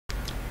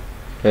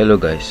Hello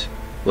guys,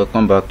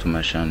 welcome back to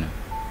my channel.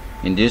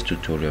 In this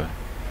tutorial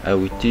I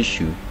will teach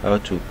you how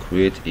to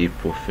create a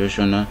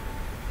professional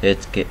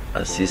healthcare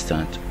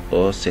assistant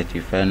or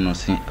certified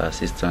nursing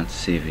assistant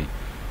CV,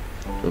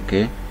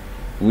 okay,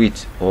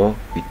 with or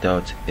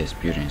without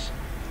experience.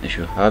 If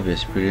you have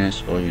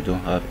experience or you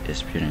don't have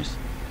experience,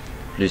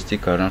 please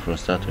stick around from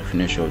start to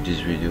finish of this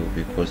video,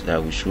 because I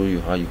will show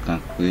you how you can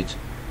create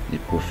the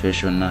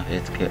professional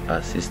healthcare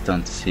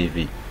assistant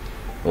CV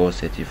or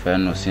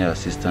certified nursing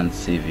assistant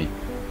CV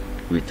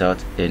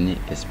without any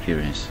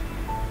experience.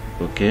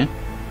 Okay,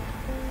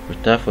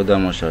 without further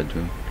much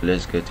ado,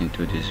 let's get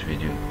into this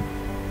video.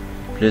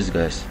 Please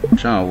guys,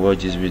 try and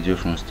watch this video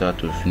from start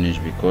to finish,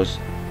 because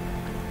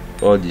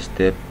all the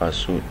steps are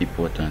so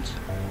important.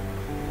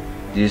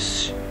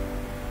 This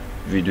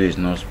video is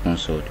not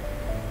sponsored,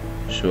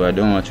 so I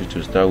don't want you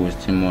to start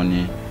wasting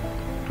money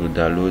to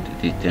download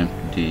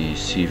the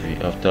CV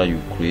after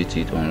you create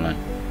it online.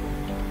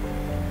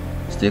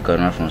 Stick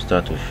around from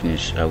start to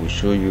finish. I will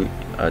show you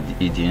at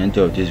the end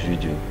of this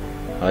video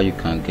how you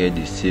can get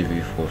the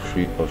CV for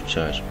free of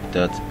charge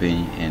without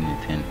paying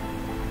anything.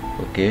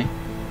 Okay,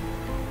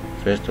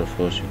 first of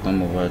all, you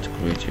come over to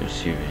create your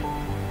CV.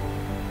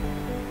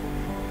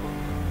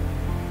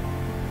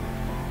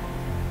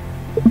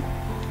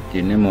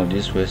 The name of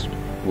this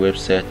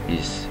website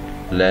is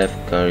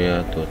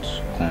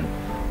livecareer.com.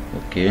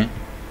 okay,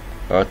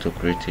 how to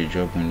create a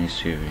job on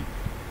this CV.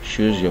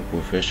 Choose your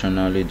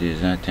professionally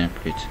designed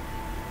template.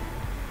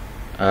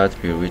 Add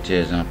priority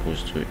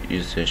examples to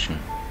each session.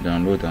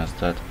 Download and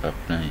start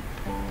applying.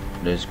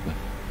 Let's go.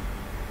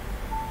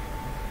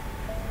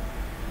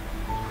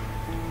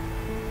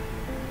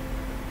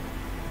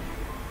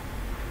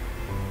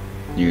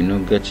 You know,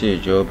 getting a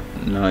job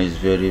now is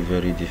very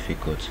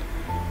difficult,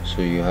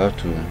 so you have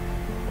to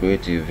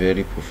create a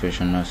very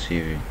professional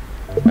CV.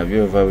 Have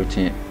you ever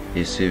written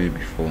a CV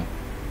before?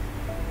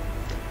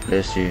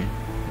 Let's say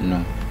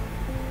no,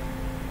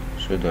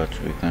 so that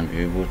we can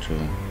be able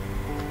to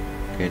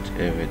get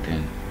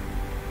everything.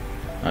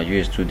 Are you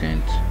a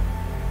student?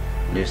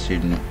 Let's say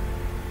no.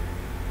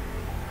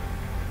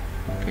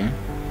 Okay,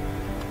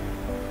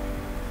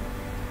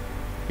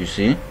 you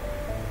see,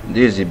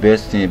 this is the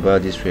best thing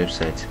about this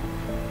website.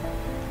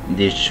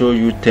 They show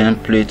you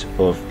template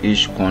of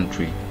each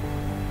country.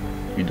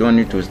 You don't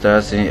need to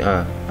start saying,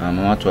 I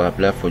want to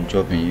apply for a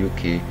job in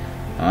UK,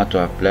 I want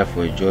to apply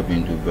for a job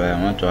in Dubai,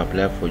 I want to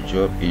apply for a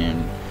job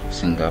in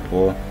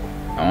Singapore,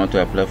 I want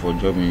to apply for a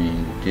job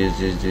in this,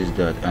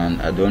 that,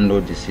 and I don't know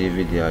the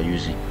CV they are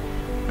using.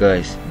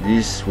 Guys,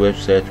 this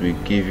website will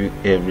give you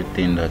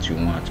everything that you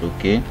want.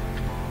 Okay,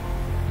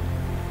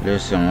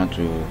 let's say I want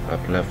to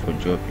apply for a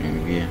job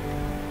in where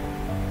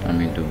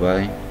I'm in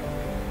Dubai,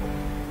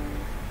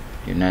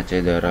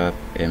 United Arab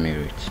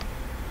Emirates.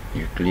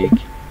 You click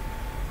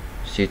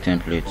see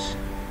templates.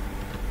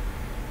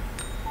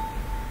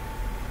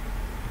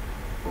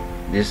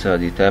 These are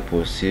the type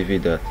of CV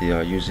that they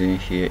are using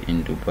here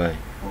in Dubai.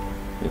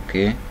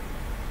 Okay,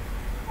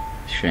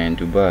 if you're in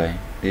Dubai,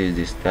 this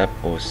is the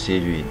type of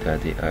CV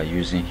that they are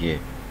using here.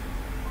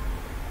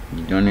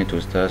 You don't need to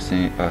start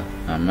saying,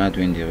 am I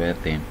doing the right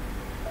thing?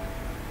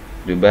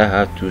 Dubai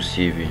have two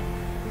CV.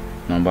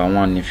 Number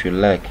one, if you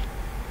like,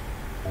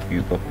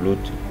 you upload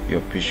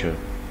your picture.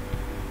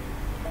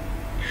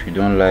 If you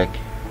don't like,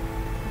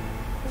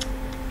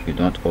 you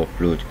don't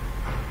upload.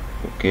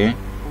 Okay,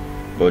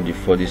 but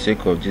for the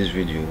sake of this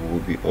video, we will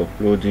be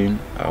uploading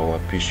our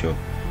picture.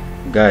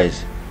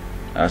 Guys,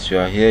 as you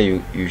are here,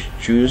 you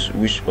choose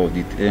which of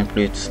the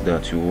templates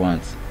that you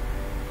want,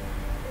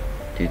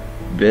 the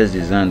best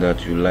design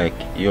that you like.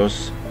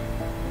 Just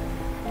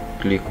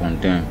click on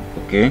them.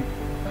 Okay,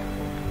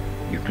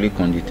 you click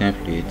on the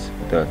template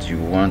that you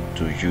want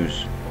to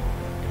use.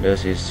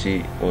 Let's say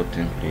see all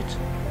template.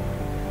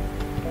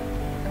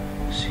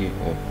 See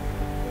all.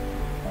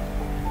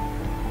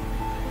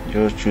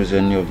 Just choose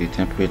any of the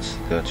templates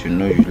that you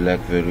know you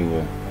like very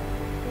well,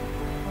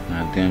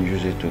 and then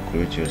use it to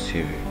create your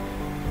CV.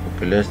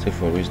 Okay, let's say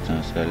for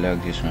instance I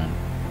like this one.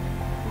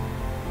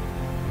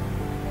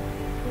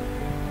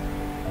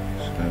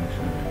 Sorry.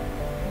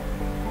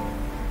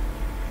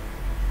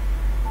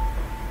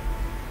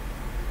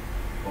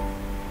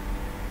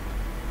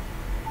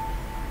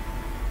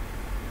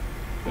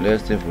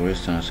 Let's say for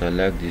instance I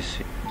like this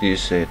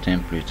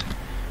template.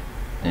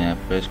 Then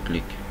I press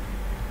click.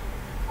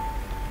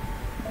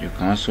 You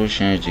can also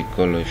change the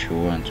color if you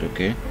want.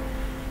 Okay,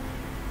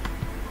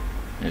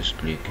 let's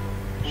click,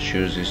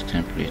 choose this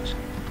template.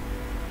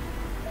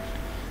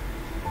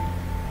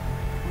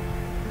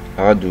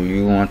 How do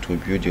you want to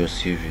build your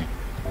CV?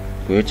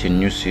 Create a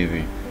new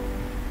CV.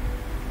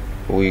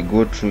 We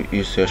go through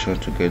each session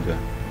together.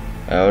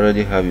 I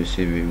already have a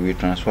CV. We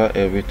transfer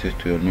everything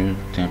to your new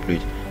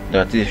template.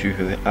 That is, if you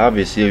have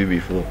a CV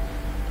before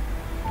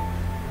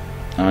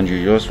and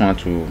you just want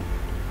to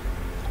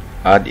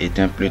add a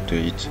template to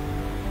it,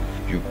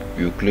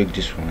 you click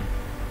this one.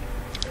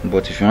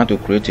 But if you want to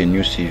create a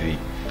new CV,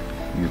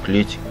 you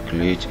click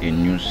create a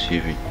new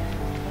CV.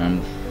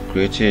 I'm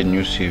creating a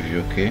new CV.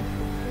 Okay,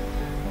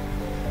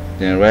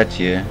 then right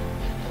here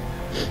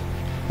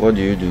what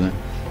do you do?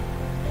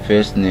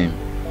 First name.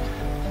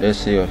 Let's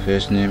say your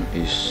first name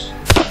is,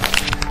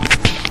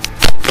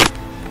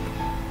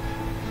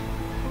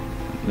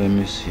 let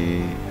me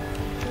see,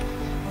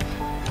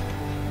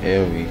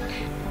 Eric,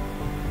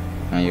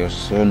 and your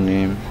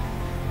surname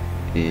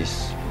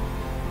is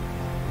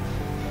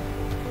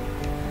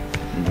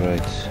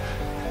Bright.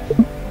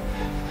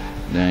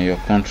 Then your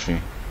country,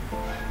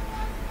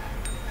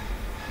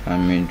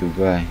 I'm in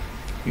Dubai,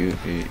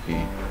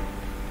 UAE.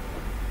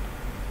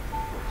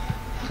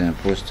 Then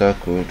postal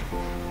code,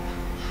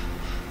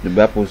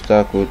 Dubai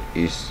postal code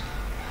is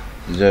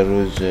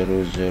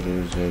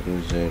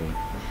 00000.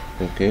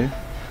 Okay.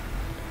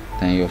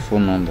 Then your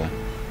phone number,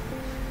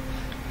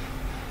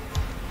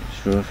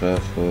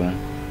 054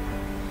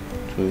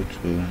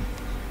 22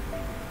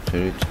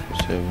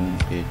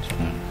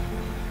 32781.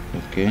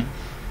 Okay,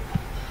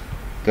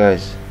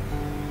 guys,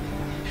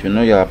 if you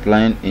know you're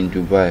applying in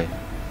Dubai,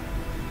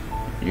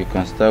 you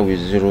can start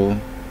with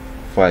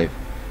 05.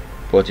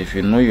 But if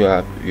you know you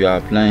are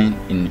applying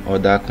in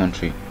other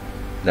country,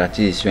 that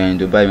is, you are in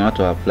Dubai, you want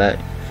to apply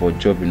for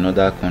job in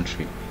other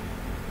country,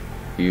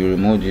 you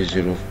remove this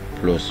 0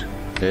 plus.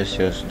 Let's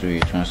just do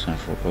it once and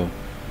for all.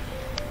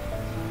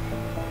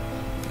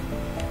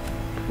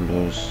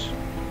 Plus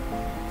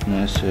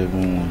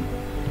 971.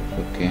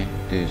 Okay,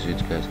 this is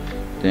it, guys.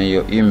 Then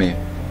your email.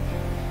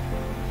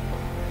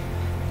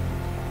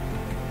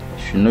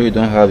 If you know you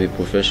don't have a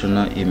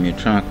professional email,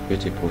 try and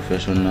create a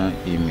professional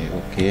email.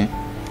 Okay,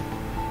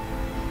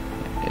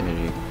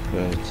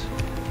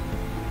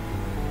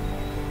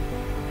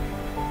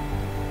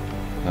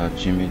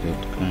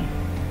 gmail.com.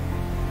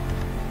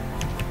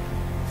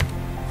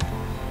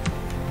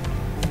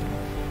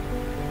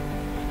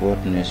 What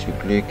next? You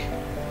click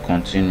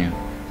continue.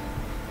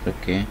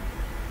 Okay,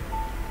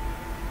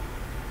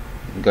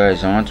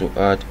 guys, I want to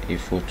add a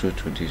photo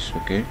to this.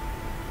 Okay,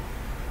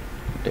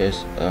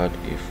 let's add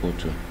a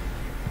photo.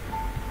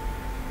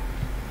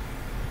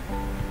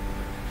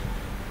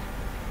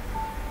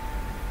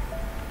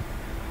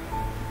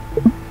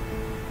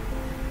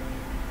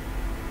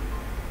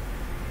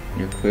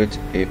 You create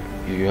a,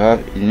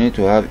 you need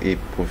to have a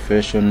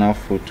professional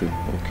photo.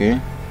 Okay,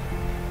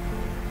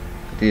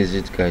 this is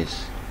it,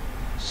 guys.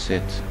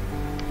 Set.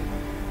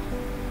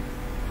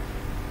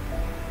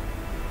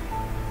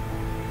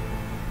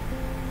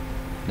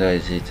 That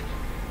is it.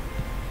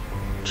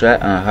 Try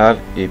and have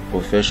a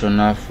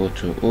professional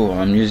photo. Oh,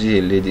 I'm using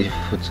a lady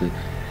photo.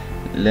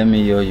 Let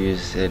me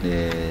use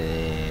any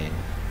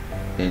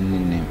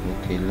name.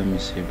 Okay, let me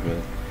see,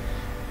 bro.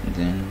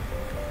 Then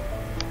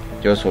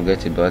just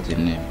forget about the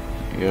name.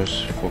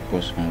 Just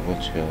focus on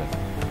what you are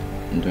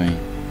doing.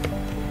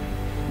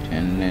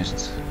 Then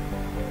next,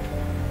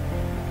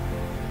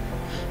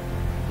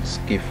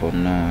 skip for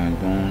now. I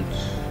don't.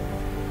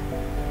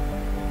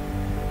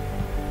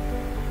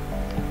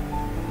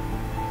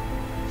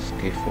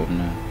 Skip for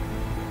now.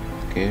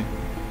 Okay.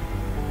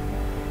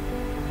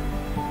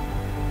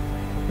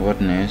 What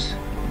next?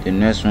 The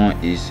next one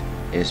is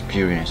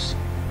experience.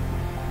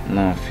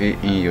 Now fill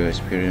in your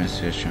experience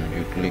section.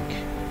 You click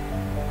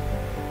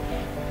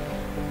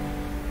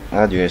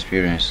add your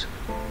experience,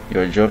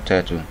 your job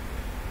title,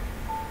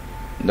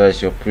 that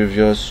is your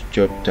previous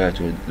job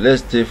title.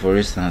 Let's say for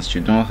instance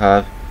you don't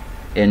have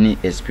any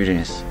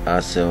experience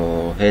as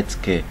a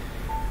healthcare,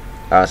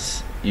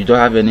 as you don't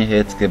have any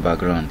healthcare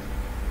background.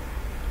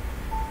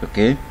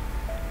 Okay,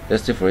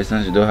 let's say for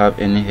instance you don't have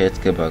any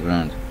healthcare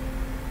background.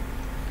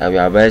 I will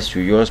advise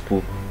you just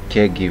put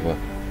caregiver.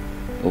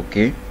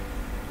 Okay,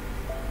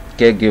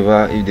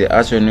 caregiver. If they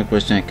ask you any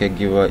question,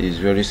 caregiver is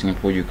very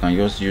simple. You can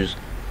just use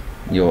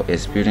your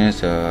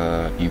experience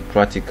in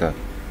practical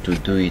to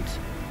do it.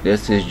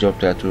 Let's say job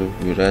title,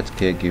 we write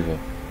caregiver.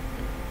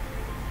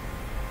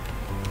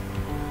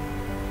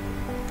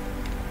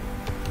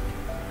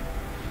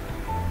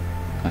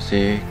 You can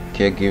say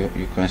caregiver.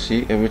 You can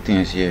see everything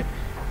is here.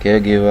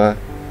 Caregiver,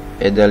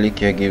 elderly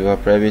caregiver,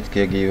 private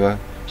caregiver,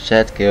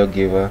 child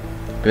caregiver,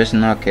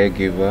 personal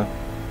caregiver,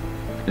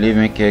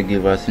 living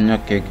caregiver, senior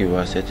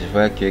caregiver,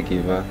 certified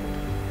caregiver,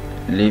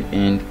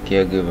 live-in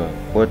caregiver.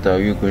 What are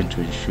you going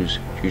to choose?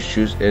 You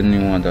choose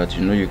anyone that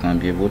you know you can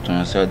be able to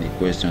answer the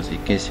questions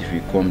in case if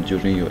you come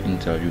during your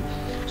interview.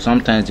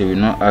 Sometimes they will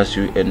not ask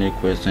you any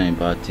question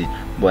about it,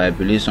 but I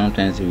believe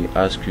sometimes they will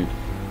ask you,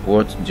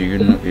 what do you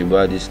know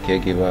about this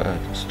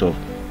caregiver stuff?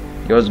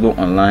 Just go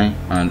online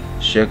and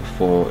check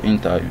for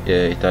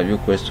interview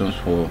questions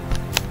for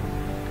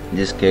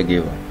this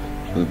caregiver.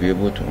 You'll be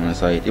able to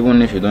answer it even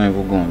if you don't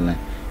even go online.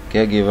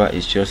 Caregiver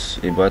is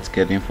just about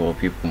caring for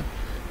people.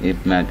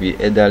 It might be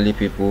elderly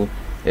people,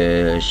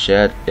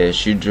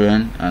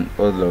 children, and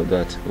all of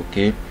that.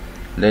 Okay,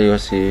 let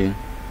us say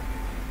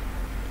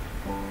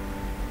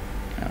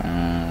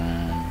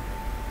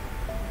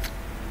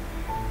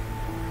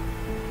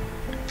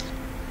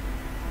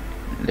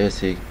let's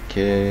say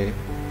care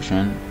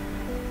option.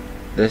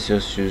 Let's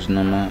just use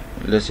normal.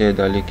 Let's say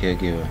elderly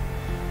caregiver.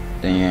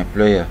 Then your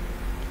employer,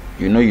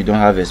 you know you don't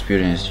have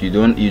experience,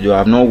 you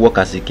have not worked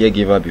as a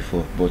caregiver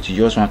before, but you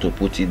just want to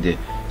put it there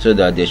so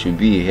that there should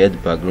be a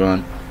health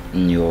background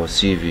in your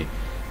CV.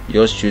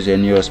 Just choose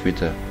any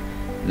hospital.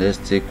 Let's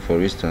take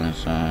for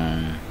instance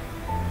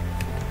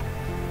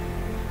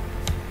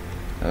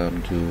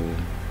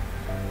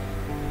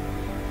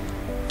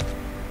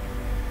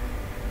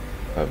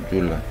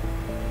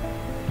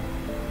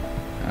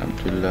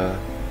Abdullah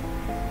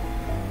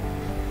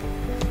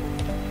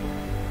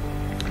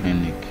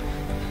Clinic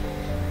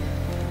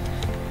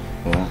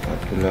or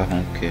Abdullah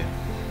Home Care,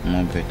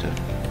 more better.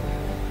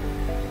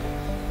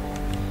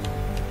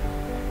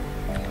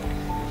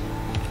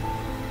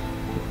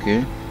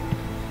 Okay,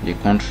 the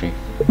country,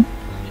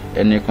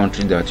 any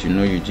country that you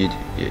know you did,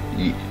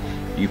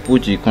 you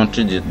put the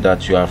country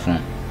that you are from.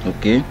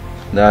 Okay,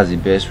 that's the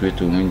best way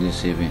to win this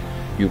saving.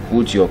 You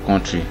put your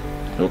country.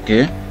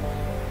 Okay,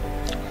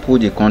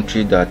 put the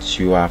country that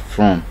you are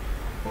from.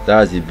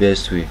 That's the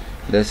best way.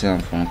 Let's say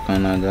I'm from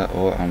Canada,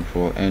 or I'm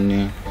from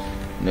any,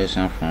 let's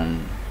say I'm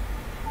from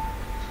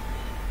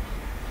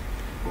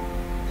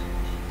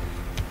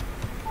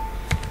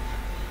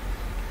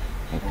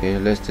okay,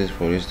 let's take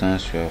for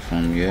instance you are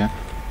from here.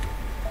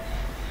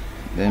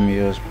 Let me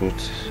just put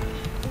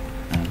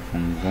I'm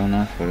from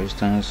Ghana for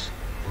instance.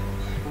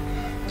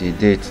 The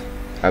date,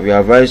 I will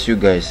advise you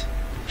guys,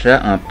 try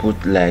and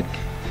put like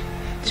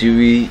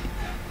 3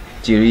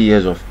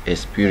 years of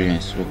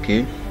experience.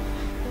 Okay,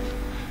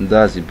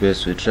 that's the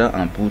best way. Try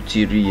and put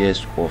 3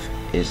 years of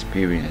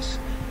experience.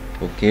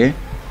 Okay,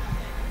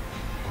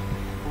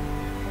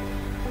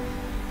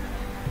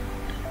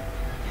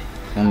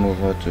 come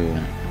over to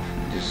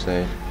this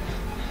side.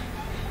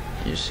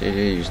 You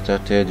say you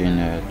started in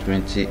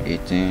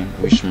 2018,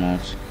 which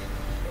month?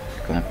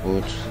 You can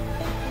put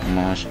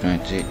March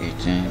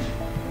 2018.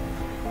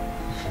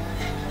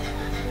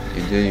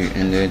 The day you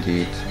ended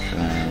it,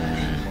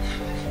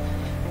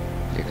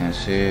 you can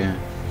say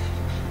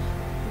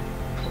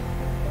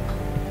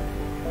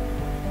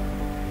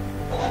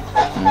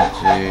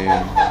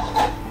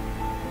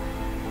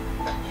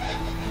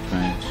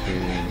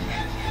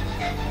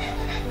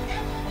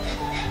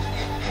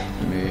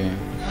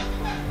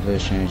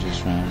let's change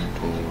this one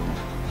to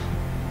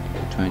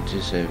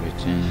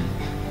 2017,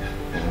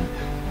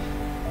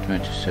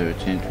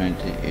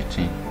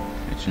 2018,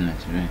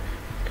 1899.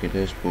 Okay,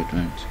 let's put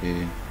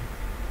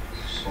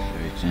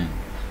 2017.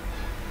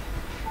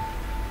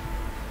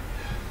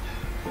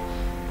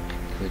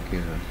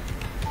 Caregiver.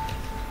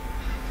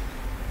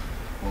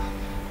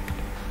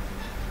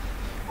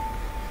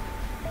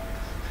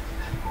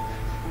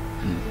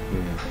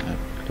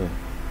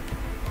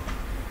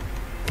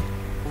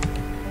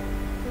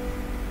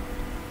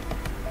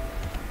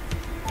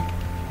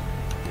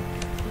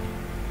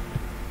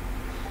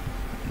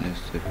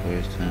 Let's say for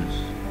instance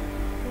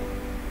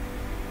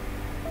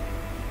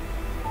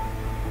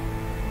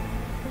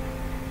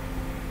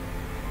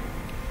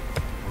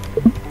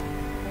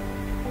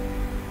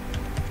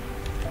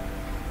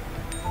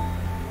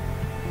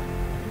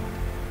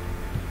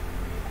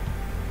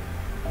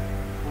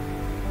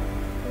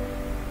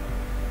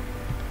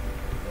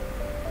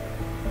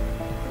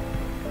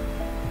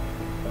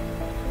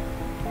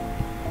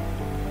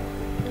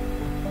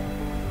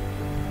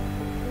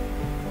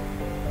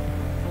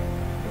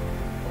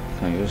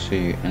you say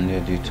you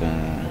ended it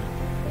on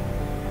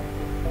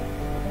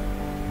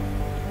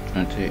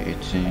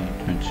 2018,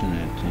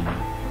 2019.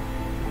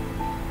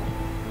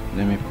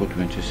 Let me put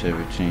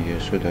 2017 here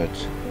so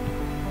that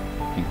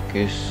in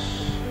case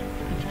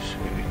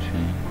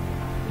 2017,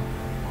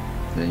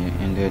 then you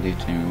ended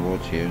it in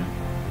what year?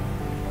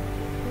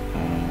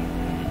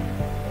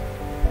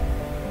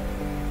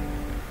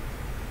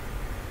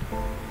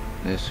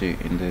 Let's say you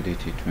ended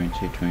it in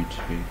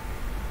 2020.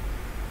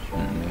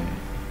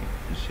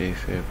 Say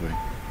February,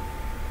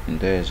 and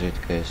there is it,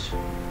 guys.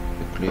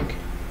 You click,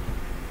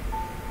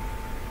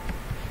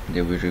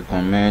 they will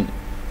recommend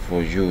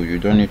for you. You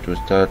don't need to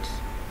start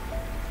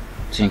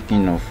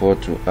thinking of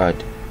what to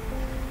add.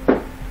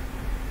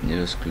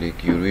 Just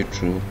click, you read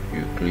through,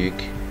 you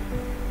click,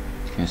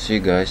 you can see,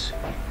 guys,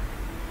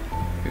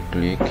 you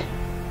click,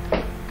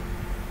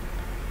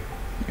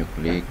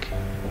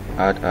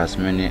 add as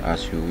many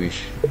as you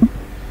wish.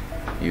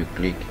 You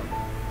click.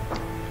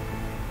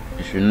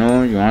 If you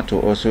know you want to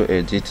also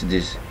edit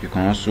this, you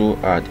can also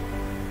add.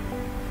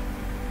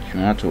 If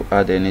you want to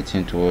add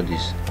anything to all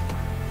this,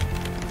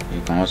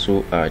 you can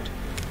also add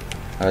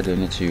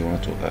anything you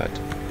want to add.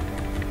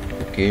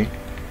 Okay,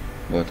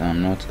 but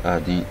I'm not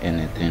adding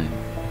anything.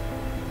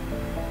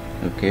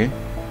 Okay,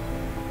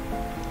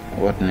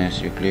 what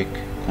next? You click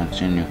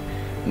continue.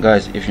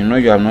 Guys, if you know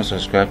you have not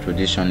subscribed to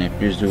this channel,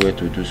 please do it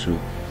to do so,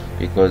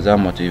 because that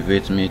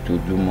motivates me to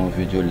do more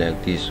videos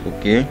like this.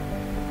 Okay,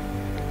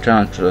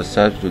 try and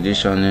subscribe to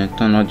this channel,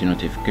 turn on the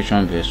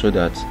notification bell so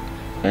that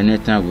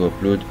anytime we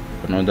upload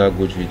another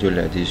good video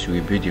like this, you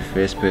will be the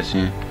first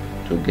person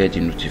to get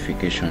the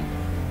notification.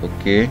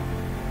 Okay,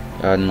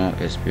 add more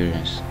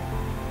experience.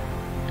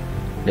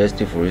 Let's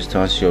take for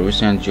instance your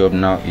recent job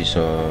now is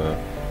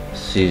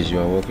sales. You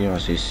are working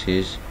as a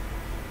sales,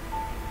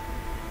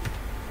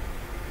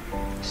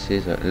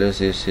 let's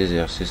say sales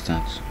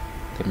assistant.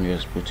 Let me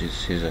just put it,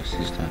 sales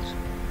assistant.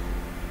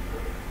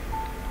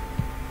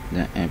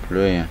 Then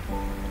employer,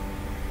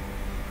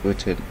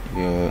 put it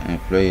your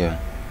employer.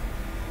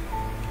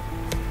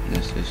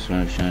 This is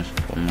solutions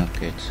for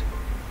market.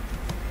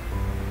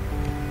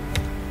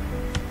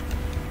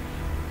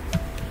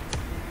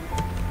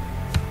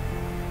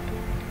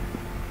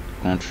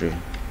 Country,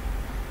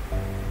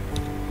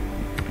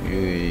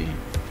 UAE.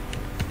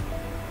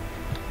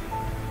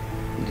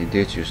 The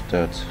date you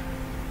start,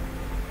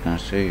 you can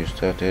say you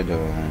started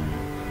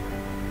on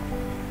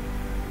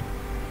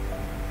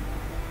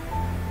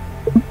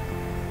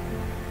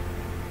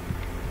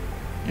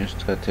you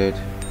started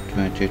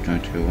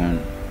 2021,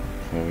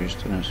 for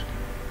instance.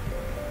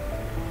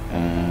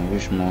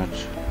 Which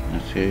month? I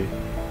say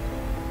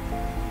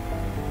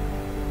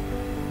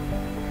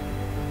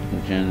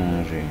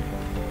January.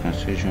 You can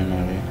say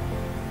January.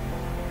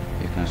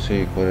 You can say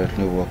you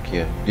currently work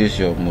here. This is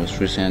your most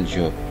recent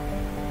job.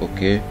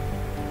 Okay,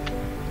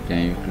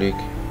 then you click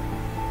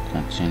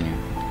continue.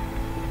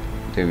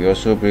 They will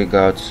also bring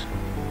out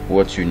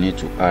what you need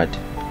to add.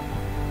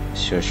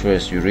 It's your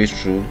choice. You read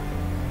through.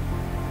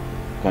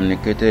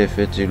 Communicated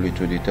effectively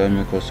to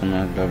determine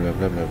customer, blah blah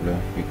blah blah blah.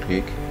 You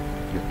click.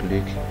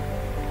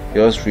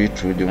 Just read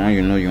through the one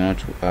you know you want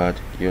to add.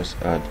 Just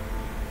add.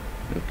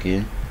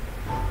 Okay,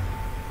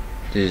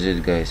 this is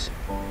it, guys.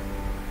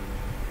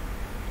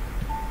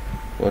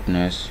 What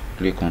next?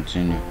 Click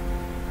continue.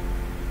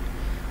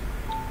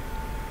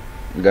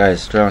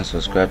 Guys, try and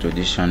subscribe to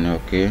this channel.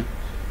 Okay,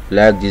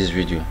 like this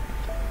video.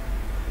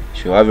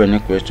 If you have any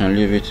question,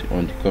 leave it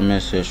on the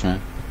comment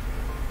section.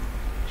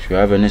 If you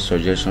have any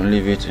suggestion,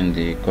 leave it in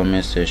the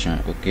comment section.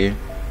 Okay,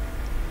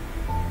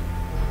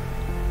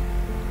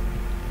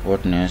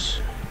 what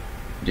next?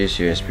 This is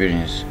your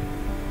experience.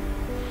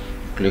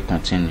 Click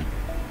continue.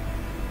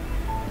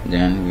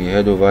 Then we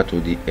head over to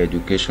the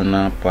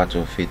educational part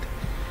of it.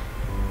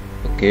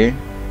 Okay,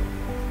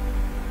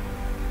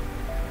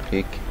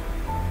 click.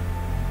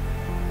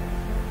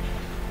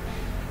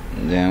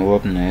 Then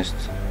what next?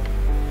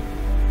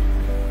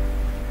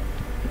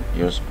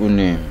 Your school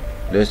name.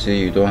 Let's say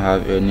you don't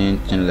have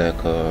anything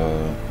like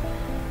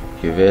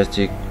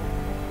university,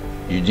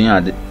 you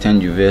didn't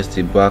attend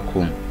university back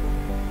home,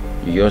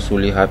 you just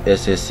only have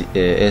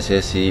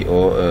SSC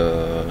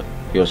or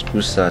your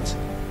school cert.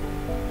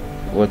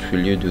 What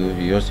will you do?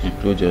 You just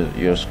include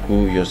your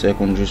school, your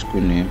secondary school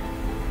name.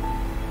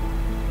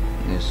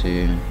 Let's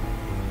see,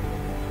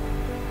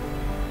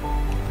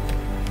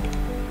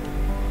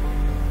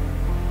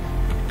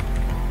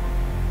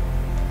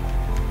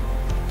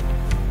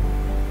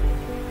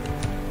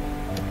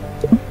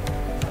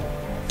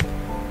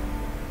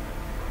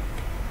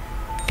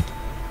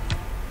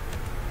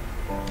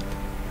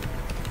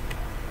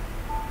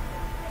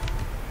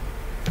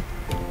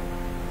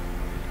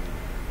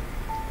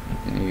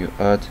 you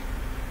add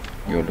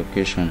your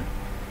location.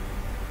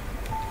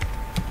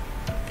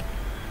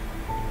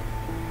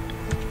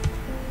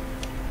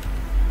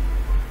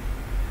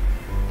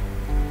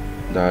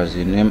 That's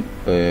the name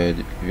where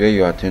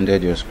you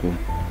attended your school.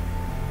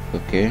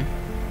 Okay,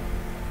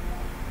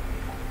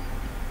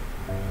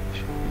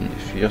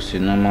 if you just a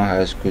normal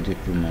high school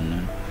diploma,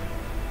 no?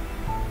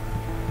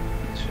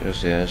 It's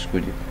just a high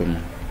school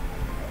diploma.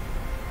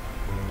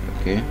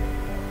 Okay,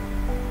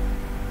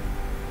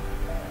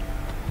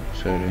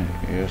 sorry,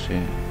 you just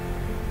say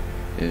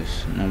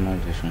it's normal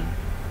this one.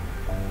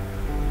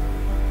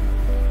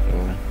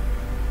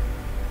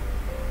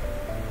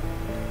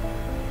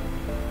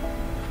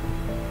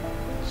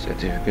 So,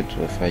 certificate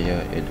of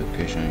higher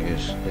education,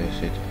 yes,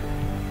 that's it.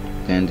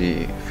 Then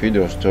the field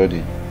of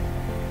study,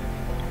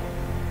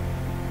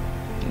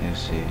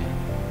 let's see,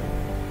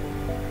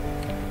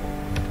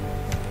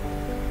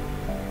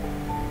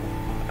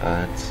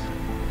 art,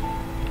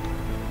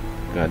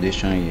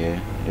 graduation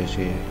year, let's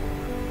see,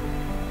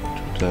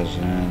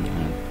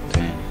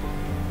 2010.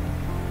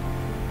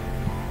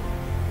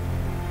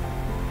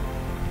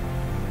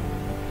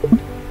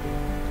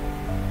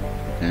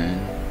 Then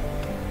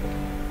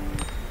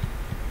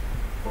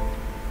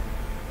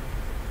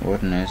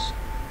what next?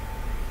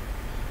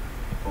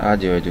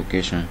 Add your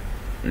education.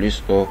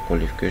 List all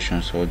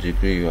qualifications or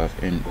degree you have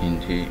earned in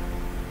the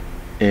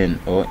end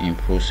or in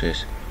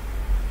process.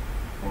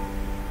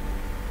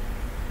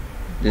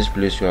 This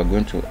place you are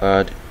going to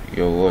add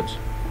your what?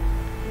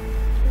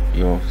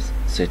 Your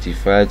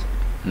certified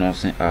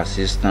nursing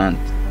assistant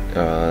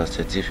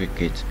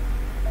certificate.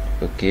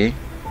 Okay,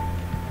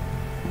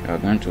 you are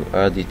going to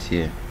add it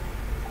here.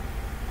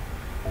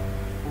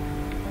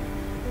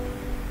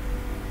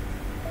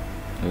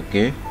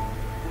 Okay,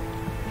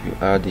 you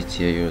add it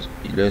here.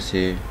 Let's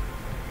say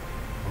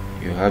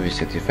you have a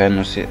certified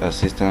nursing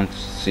assistant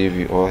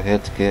CV or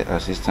healthcare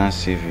assistant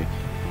CV.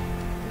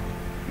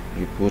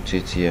 You put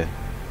it here.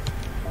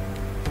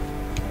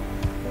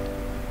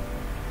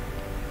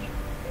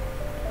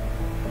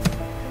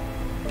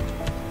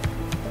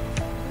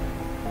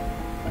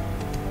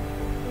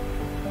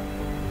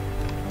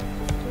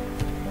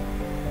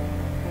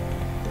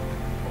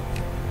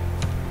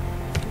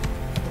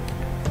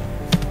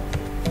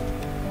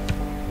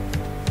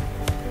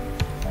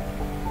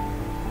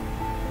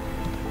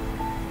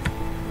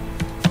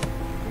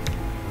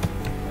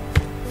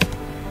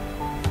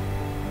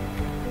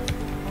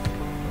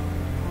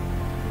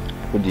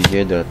 put the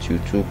year that you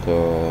took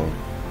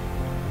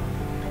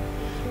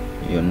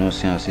your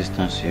nursing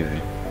assistant CV.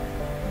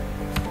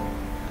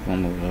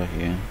 Come over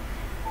here.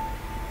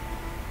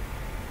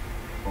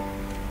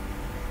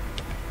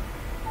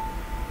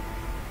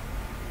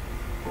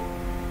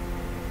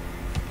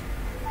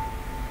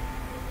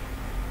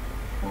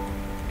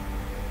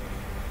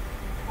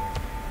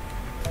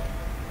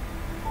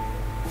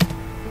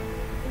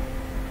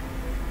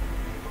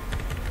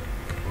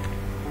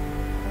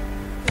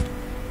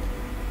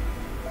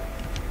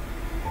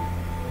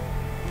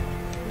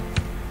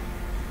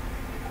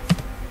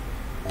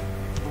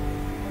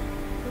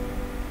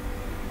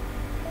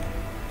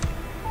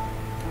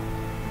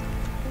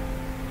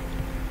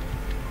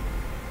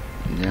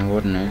 Then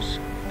what next?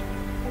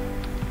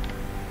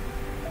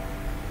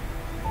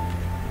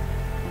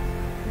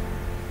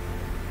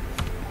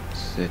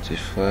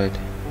 Certified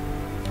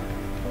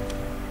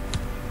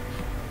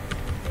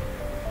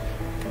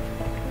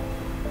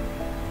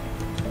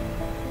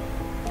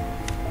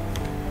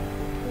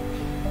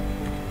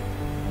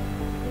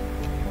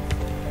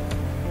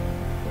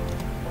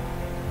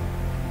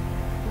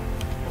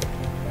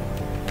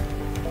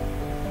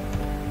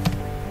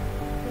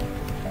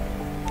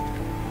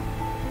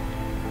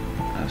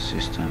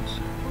assistant.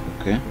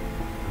 Okay.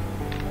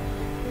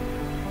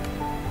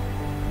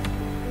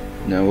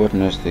 Then what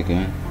next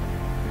again?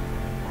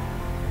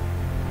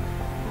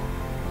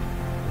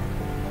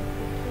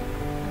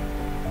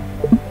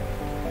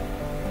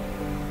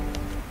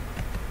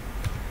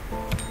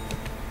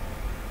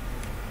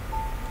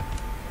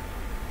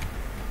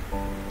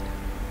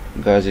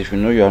 Guys, if you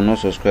know you are not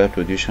subscribed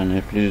to this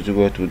channel, please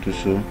do to do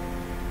so.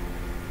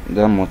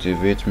 That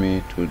motivates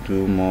me to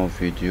do more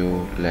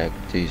video like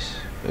this.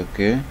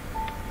 Okay,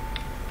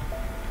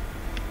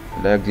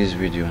 like this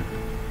video.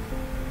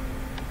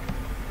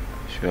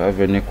 If you have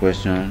any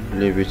question,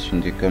 leave it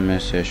in the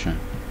comment section.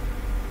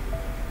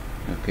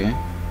 Okay,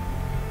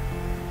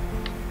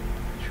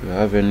 if you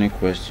have any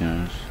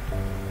questions,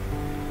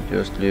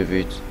 just leave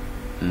it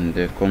in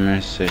the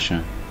comment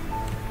section.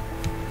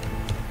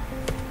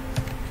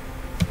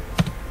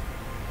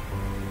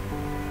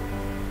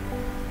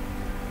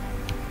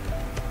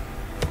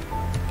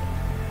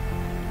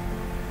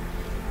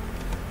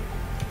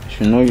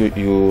 You know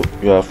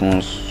you are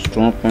from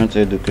Strong Point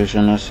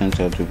Educational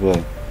Center,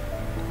 Dubai.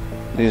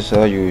 This is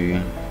how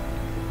you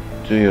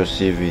do your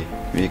CV,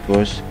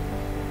 because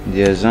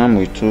the exam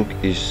we took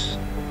is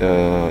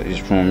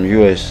from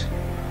US,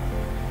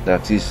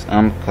 that is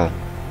AMCA.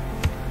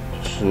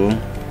 So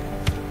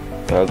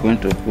you are going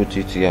to put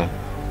it here.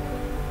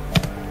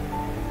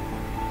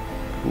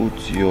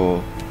 Put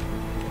your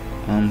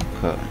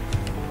AMCA.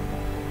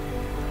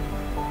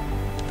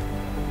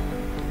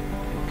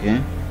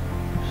 Okay.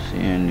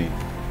 CND.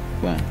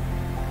 Bam.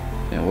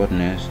 Then what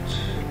next?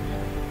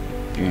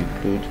 You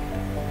include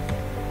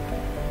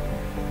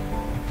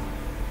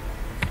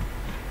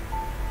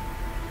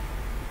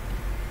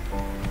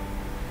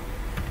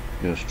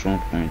your strong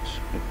points.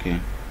 Okay.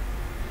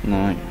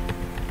 Now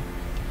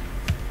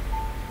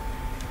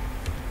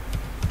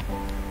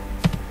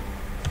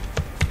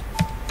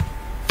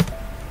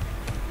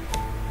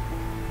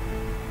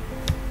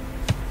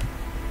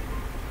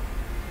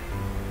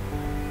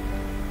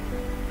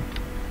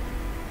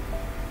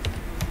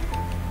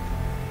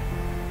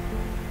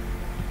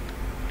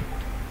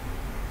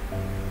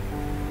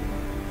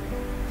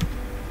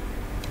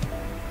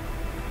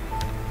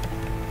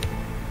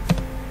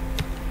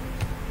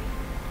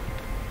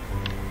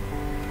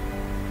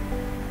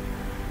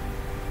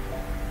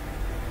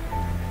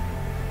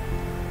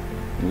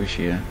which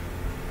year?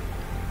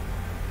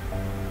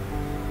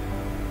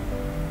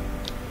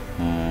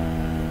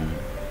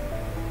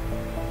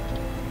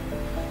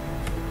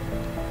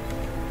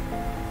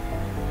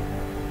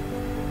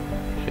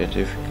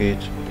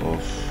 Certificate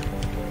of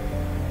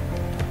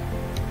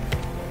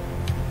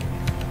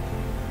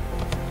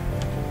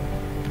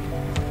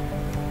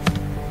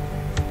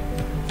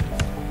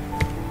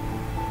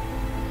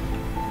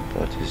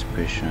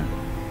participation.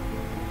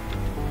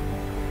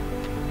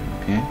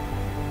 Okay.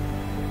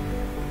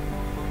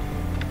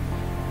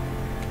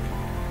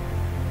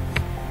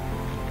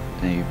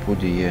 Then you put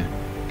the year.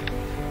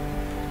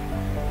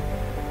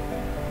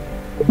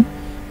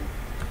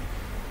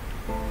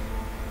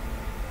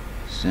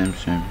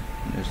 Same.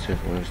 Let's say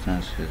for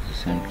instance it's the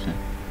same thing.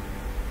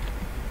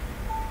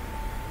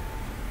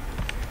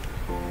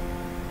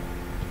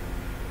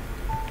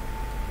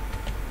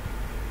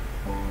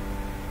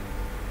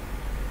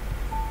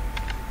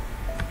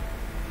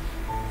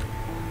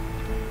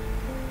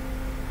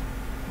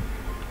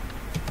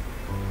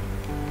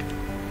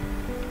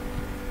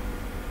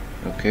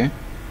 Okay.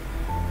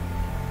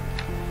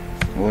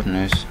 What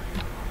next?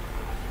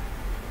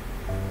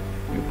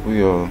 You put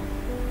your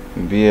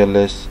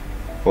BLS,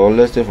 or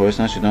let's say for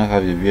instance you don't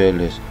have the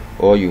BLS,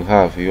 or you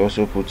have, you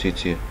also put it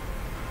here.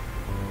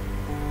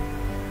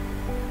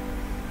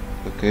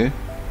 Okay.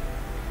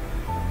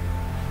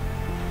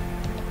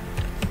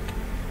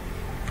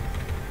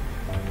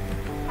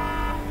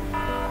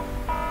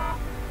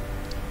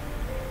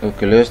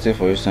 Okay, let's say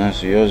for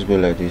instance you just go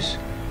like this.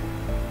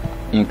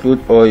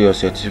 Include all your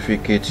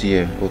certificates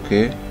here.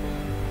 Okay,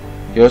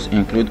 just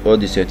include all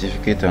the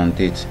certificate and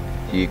date.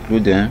 You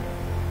include them.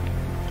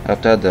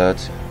 After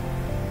that,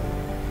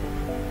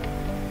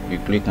 you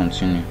click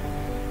continue.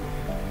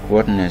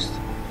 What next?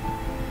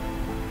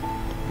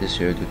 This is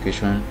your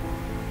education.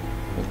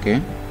 Okay,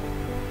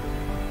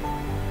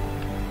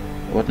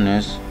 what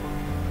next?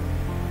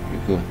 You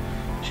go.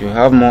 If you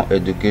have more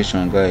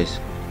education, guys,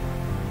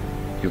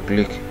 you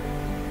click.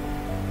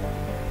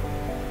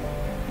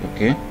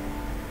 Okay,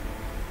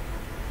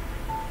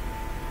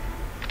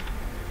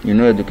 you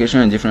know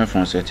education is different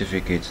from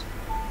certificate.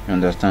 You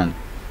understand?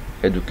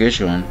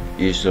 Education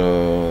is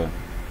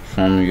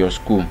from your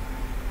school.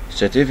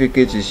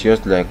 Certificate is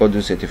just like all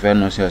those certified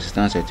nursing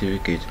assistant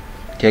certificate,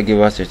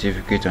 caregiver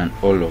certificate, and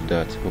all of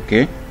that.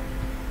 Okay,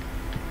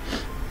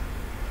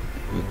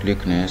 you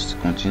click next,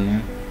 continue.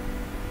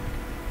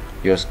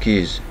 Your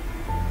skills.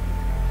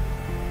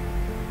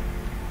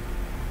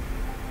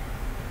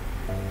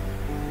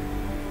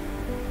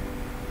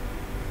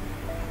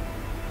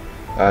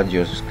 Add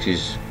your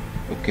skills.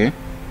 Okay,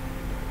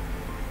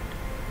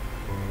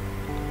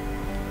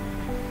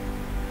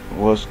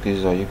 what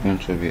skills are you going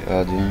to be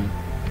adding?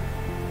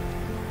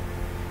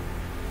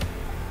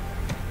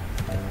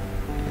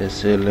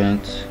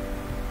 Excellent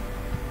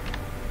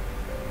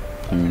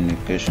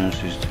communication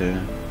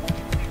system.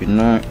 You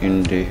know,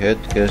 in the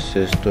healthcare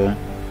sector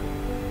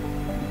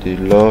they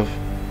love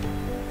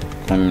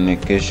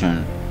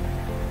communication.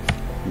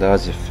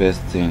 That's the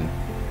first thing.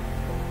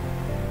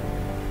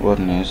 What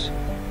next?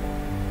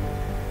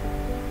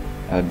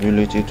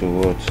 Ability to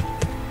what?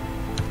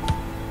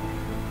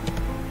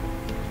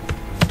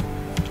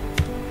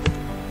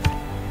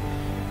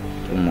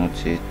 To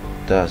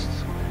multitask.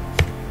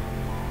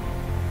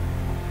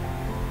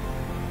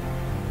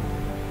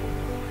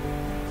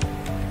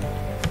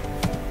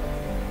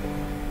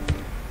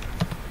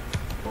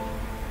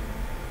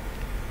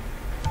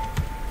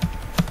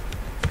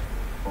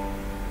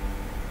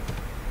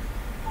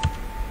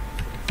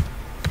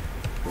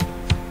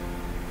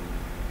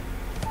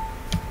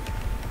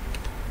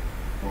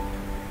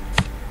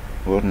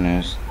 What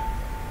next?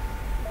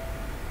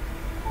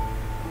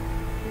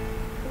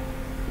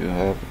 You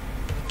have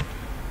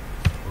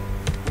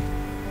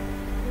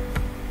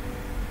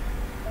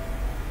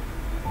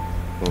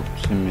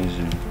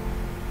optimism.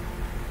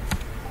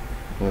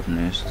 What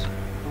next?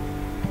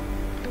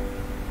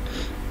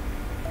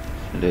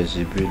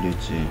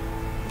 Flexibility.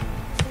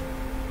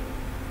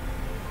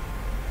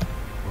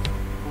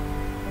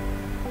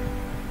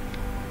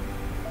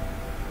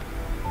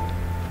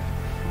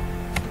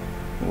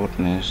 What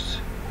next?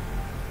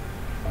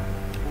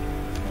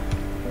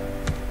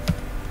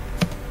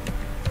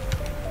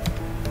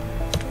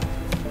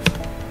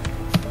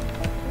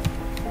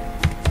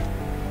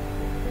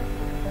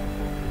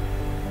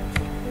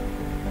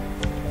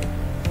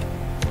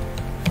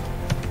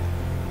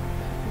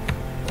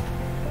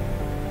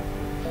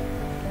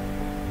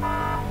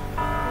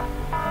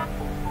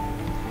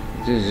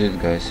 This is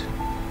it, guys.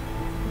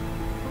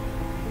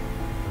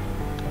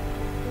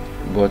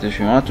 But if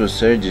you want to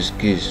search the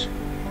skills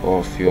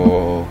of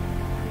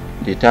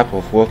the type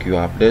of work you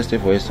are, let's say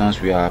for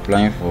instance we are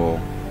applying for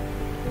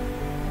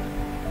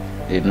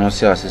a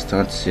nursing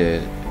assistant.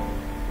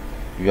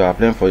 You are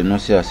applying for a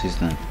nursing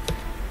assistant.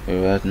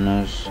 You write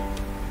nurse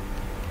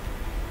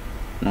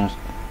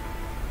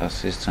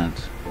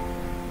assistant.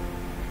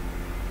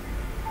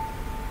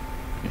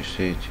 You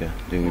see it here.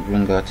 They will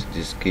bring out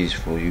the skills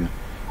for you.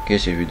 In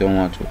case if you don't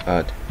want to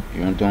add,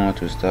 you don't want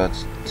to start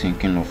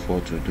thinking of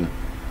what to do.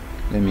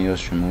 Let me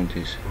just remove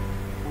this.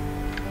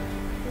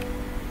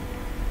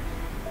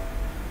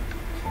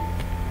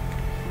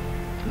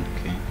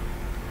 Okay,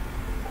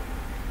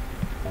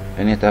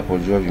 any type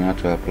of job you want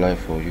to apply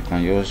for, you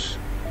can just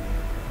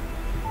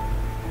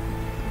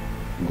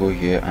go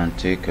here and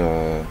take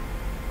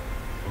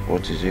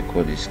what is it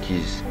called, the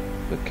skills.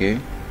 Okay,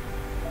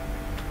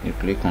 you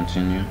click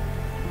continue.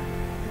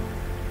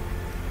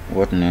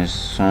 What next?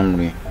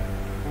 Summary.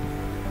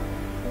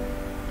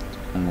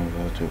 Come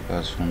over to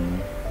add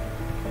summary.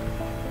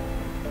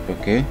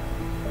 Okay,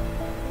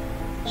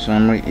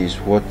 summary is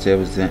what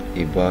tells them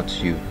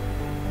about you.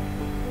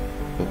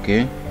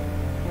 Okay,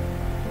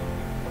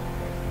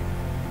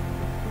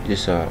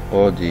 these are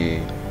all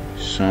the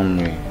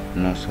summary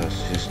nurse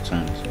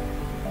assistant.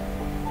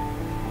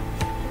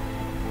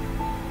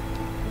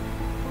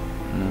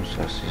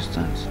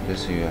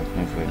 Let's say you are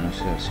applying for a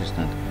nurse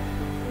assistant.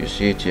 You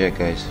see it here,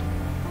 guys.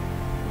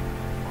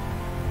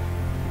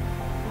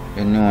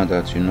 Anyone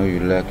that you know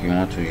you like, you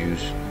want to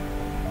use.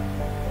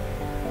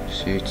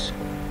 See it?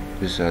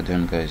 These are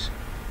them, guys.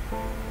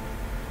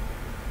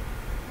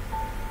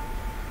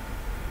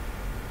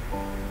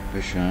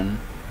 Version.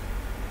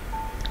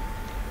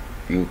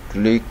 You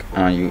click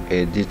and you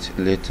edit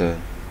later.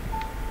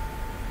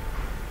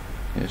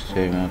 Let's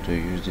say you want to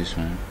use this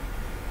one.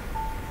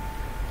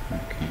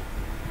 Okay.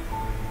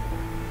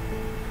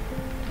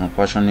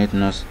 Compassionate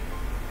nurse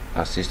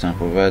assistant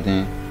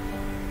providing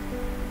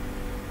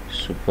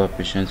super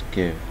patient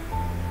care.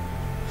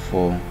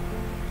 for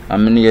how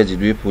many years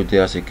did we put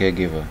there as a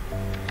caregiver.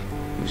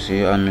 You see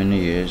how many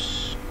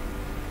years?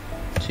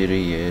 3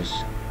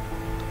 years.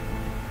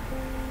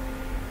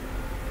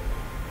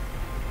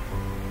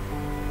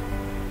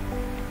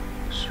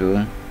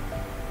 So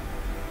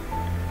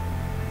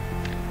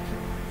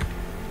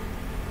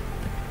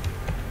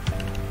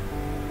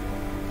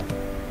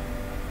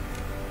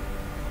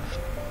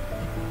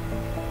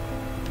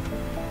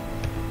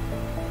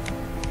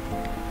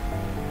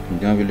you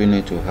don't really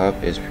need to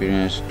have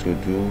experience to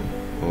do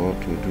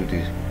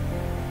this.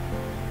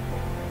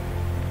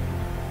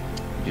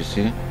 You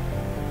see,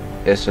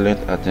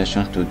 excellent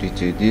attention to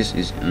detail. This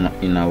is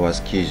in our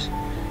skills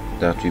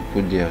that we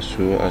put there.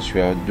 So as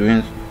you are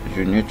doing,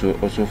 you need to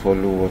also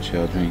follow what you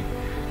are doing.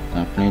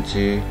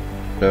 Completely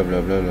blah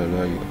blah blah blah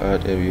blah. You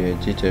add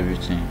edit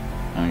everything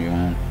on your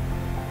own.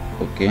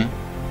 Okay,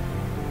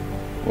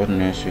 what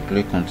next? You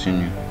click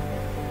continue.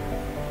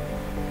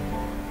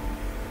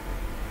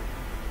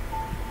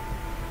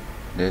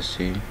 Let's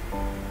see.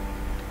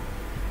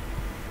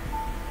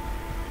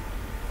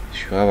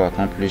 If you have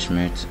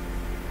accomplishment,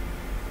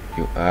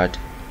 you add.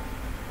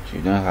 If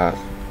you don't have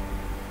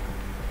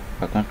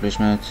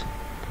accomplishment,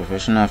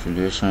 professional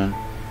affiliation,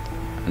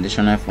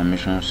 additional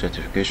information,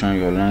 certification,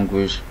 your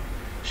language,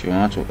 if you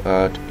want to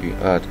add, you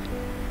add.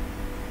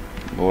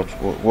 But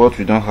what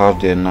we don't have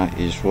there now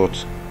is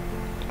what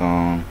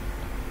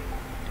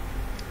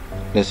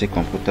let's say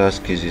computer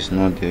skills is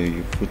not there.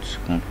 You put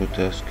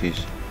computer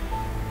skills.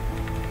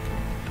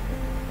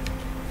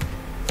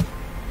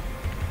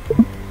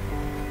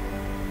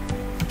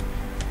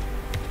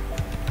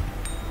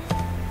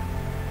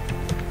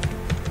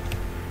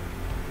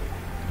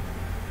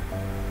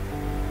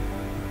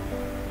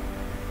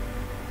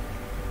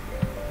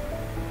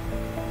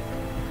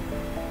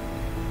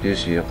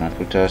 This is your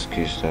computer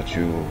skills that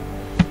you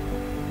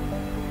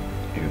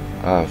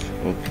have.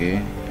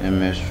 Okay,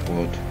 MS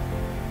Word.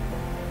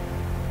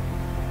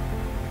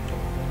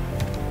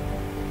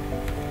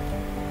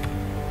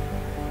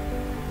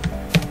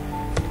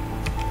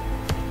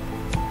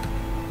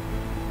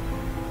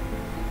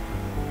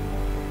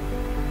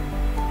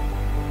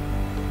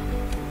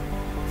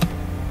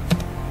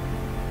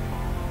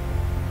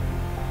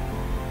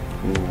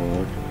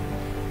 Word.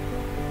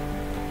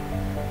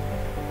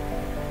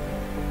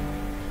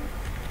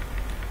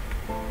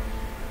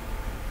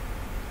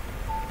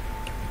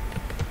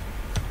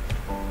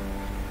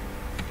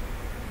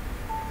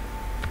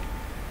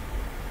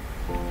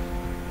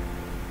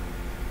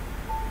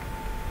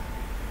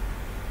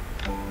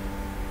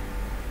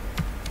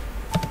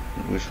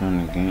 Which one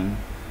again?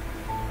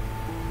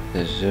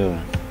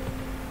 Excel.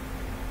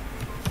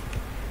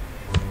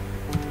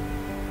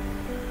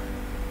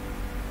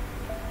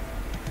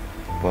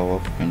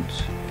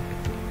 PowerPoint.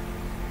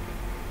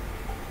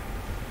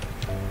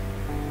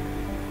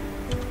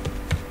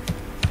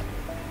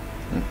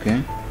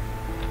 Okay.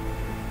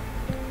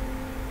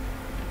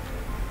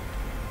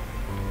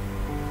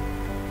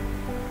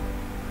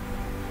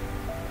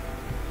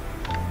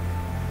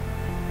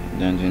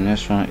 Then the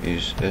next one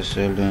is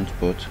excellent,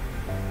 but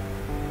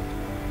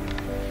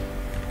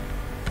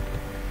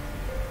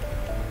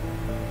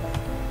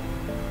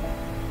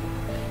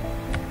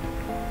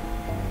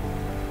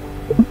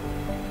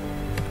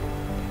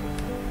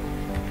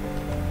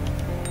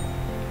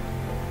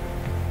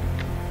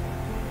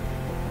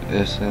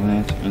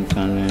excellent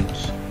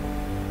internet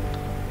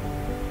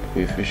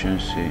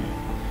efficiency.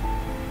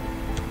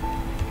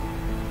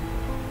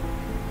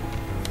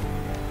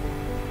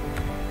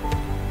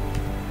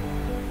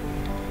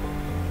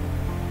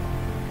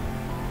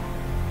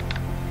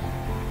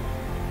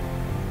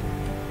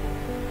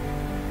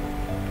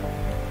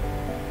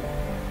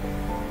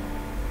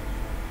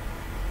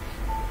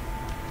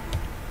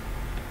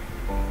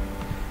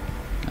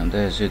 And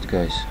that is it,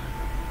 guys.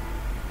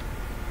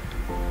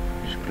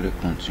 Just click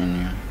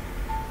continue.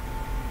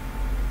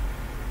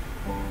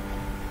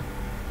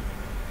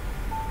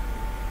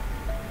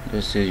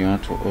 Let's say you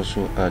want to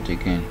also add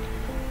again.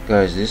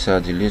 Guys, these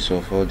are the list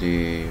of all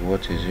the,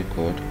 what is it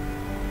called,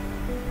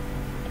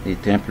 the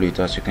template.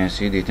 As you can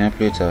see, the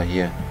templates are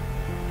here.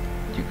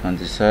 You can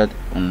decide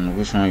on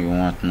which one you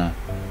want now.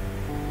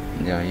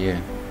 They are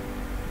here,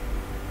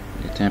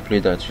 the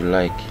template that you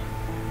like.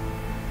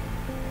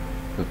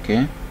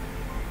 Okay,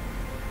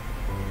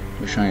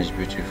 which one is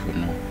beautiful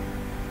now?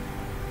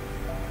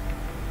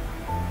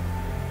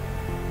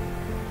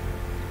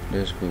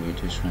 Let's go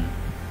with this one.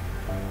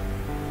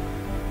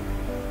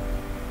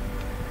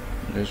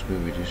 Let's go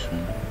with this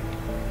one.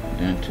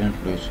 Then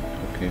template.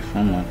 Okay,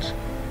 format.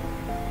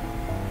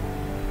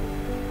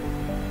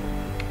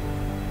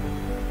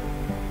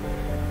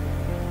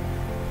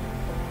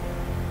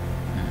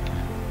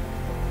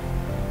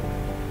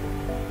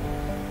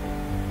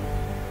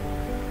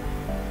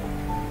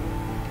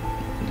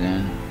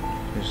 Then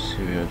let's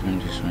see, we are doing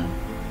this one.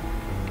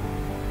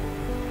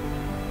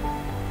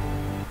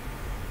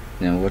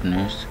 Then what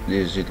next?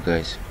 This is it,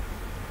 guys.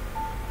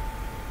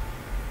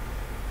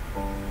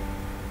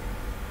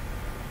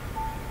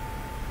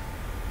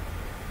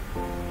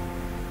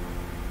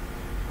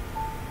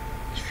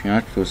 if you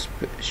want to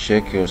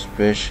check your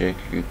spell check,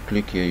 you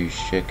click here, you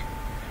check.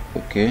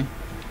 Okay,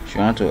 if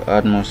you want to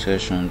add more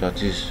section,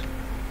 that is,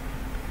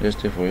 let's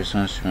say for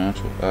instance you want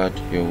to add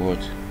your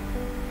what,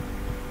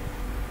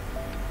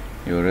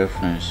 your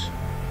reference,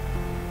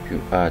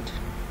 you add.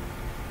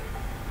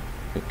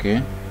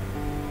 Okay,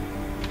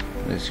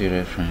 let's see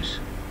reference.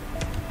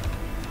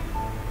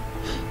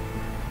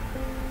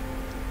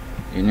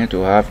 You need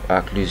to have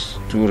at least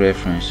 2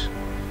 reference,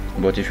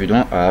 but if you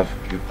don't have,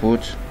 you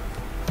put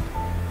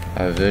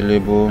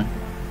available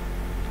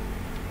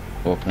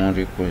upon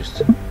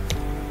request.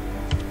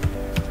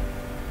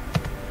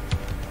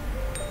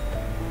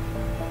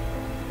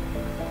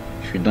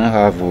 If you don't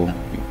have,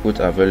 you put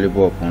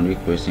available upon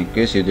request. In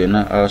case you do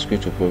not ask you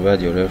to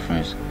provide your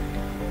reference,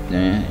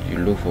 then you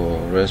look for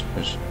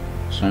response,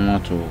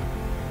 someone to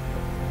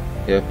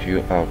help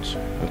you out.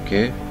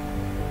 Okay,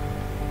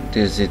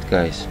 this is it,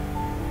 guys.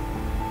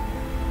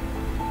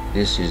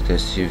 This is the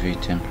CV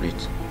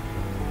template.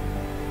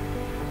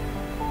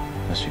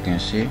 As you can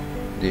see,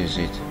 this is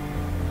it.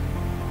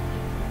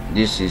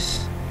 This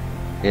is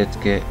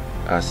healthcare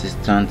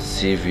assistant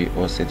CV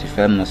or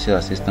certified nursing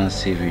assistant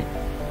CV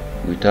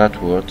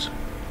without what?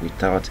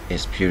 Without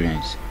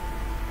experience.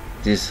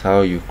 This is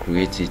how you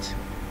create it.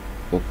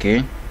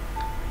 Okay,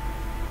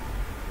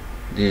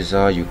 this is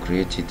how you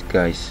create it,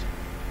 guys.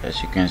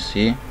 As you can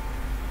see,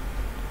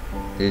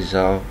 this is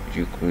how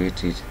you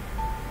create it.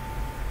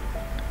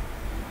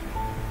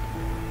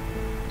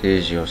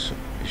 This is yours.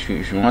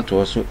 If you want to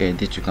also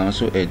edit, you can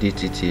also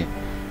edit it here.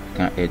 You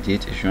can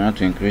edit. If you want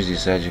to increase the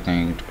size, you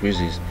can increase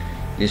this.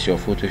 This is your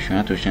photo. If you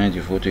want to change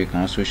the photo, you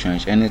can also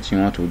change. Anything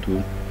you want to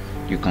do,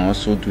 you can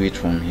also do it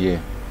from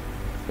here.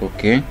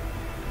 Okay,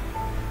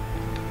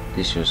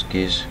 this is your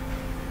skills,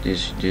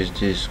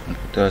 this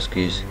computer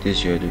skills, this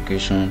is your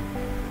education,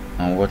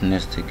 and what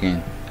next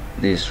again?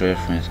 This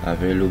reference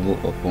available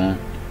upon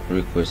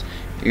request.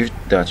 If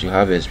that you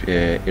have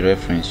a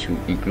reference, you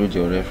include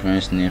your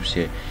reference names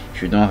here.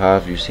 If you don't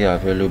have, you say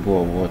available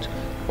or what,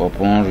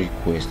 upon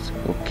request.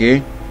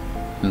 Okay,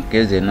 in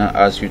case they now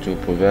ask you to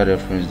provide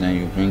reference, then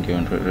you bring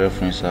your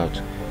reference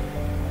out.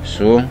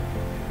 So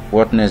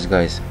what next,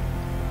 guys?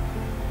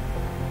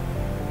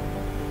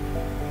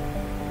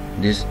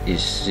 This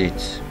is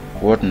it.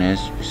 What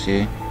next? You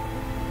say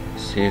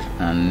save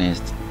and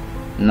next.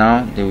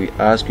 Now they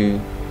will ask you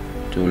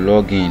to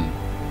log in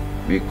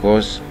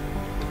because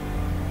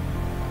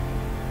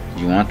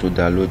you want to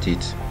download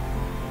it.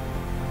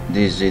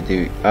 This is it.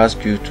 They will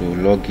ask you to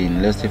log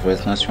in. Let's say for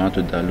instance you want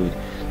to download,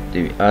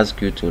 they will ask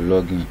you to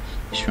log in.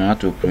 If you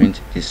want to print,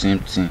 the same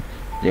thing,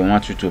 they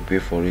want you to pay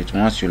for it.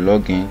 Once you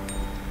log in,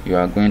 you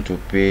are going to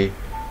pay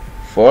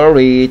for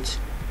it.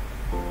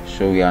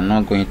 So we are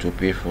not going to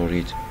pay for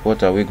it.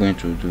 What are we going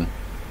to do?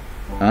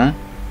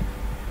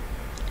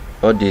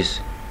 All this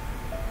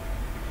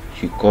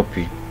you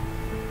copy.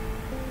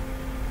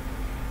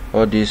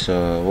 All this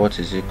what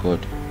is it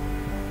called?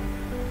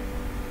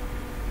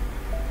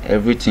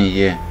 Everything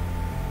here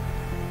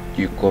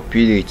you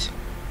copy it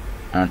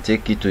and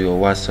take it to your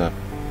WhatsApp.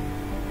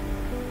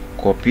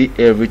 Copy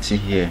everything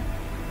here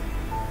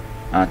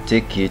and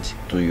take it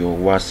to your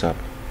WhatsApp.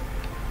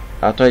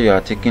 After you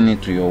are taking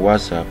it to your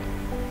WhatsApp,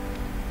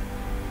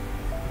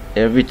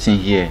 everything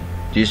here,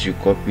 this you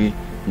copy,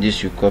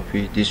 this you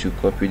copy, this you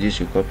copy, this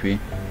you copy,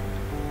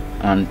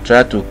 and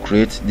try to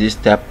create this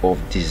type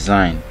of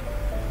design.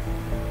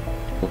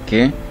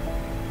 Okay,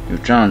 you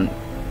try and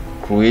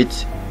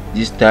create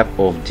this type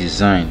of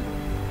design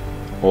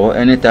or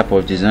any type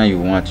of design you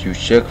want. You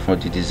check for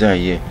the design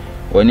here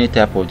or any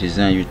type of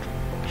design, you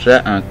try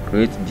and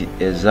create the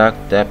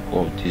exact type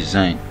of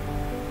design.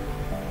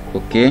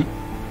 Okay,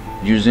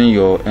 using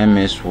your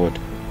MS Word.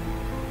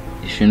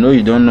 If you know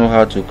you don't know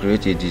how to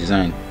create a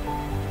design,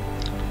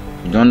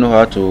 you don't know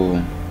how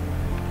to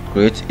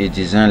create a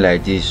design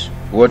like this,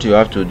 what you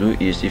have to do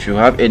is, if you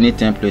have any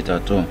template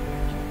at all,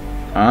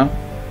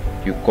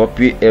 you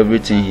copy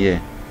everything here,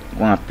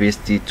 go and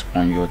paste it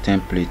on your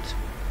template.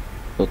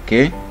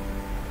 Okay,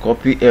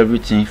 copy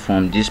everything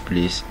from this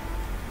place,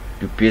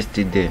 you paste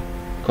it there.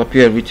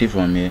 Copy everything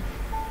from here,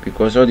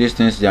 because all these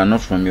things, they are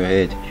not from your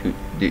head.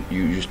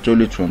 You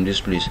stole it from this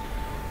place.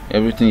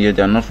 Everything here,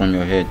 they are not from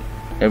your head.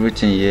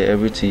 Everything here,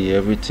 everything here,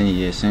 everything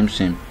here,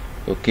 same.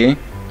 Okay,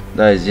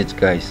 that is it,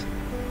 guys.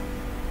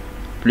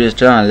 Please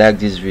try and like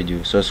this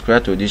video,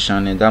 subscribe to this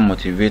channel. That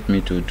motivates me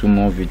to do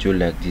more video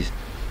like this.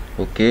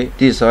 Okay,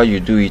 this is how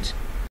you do it.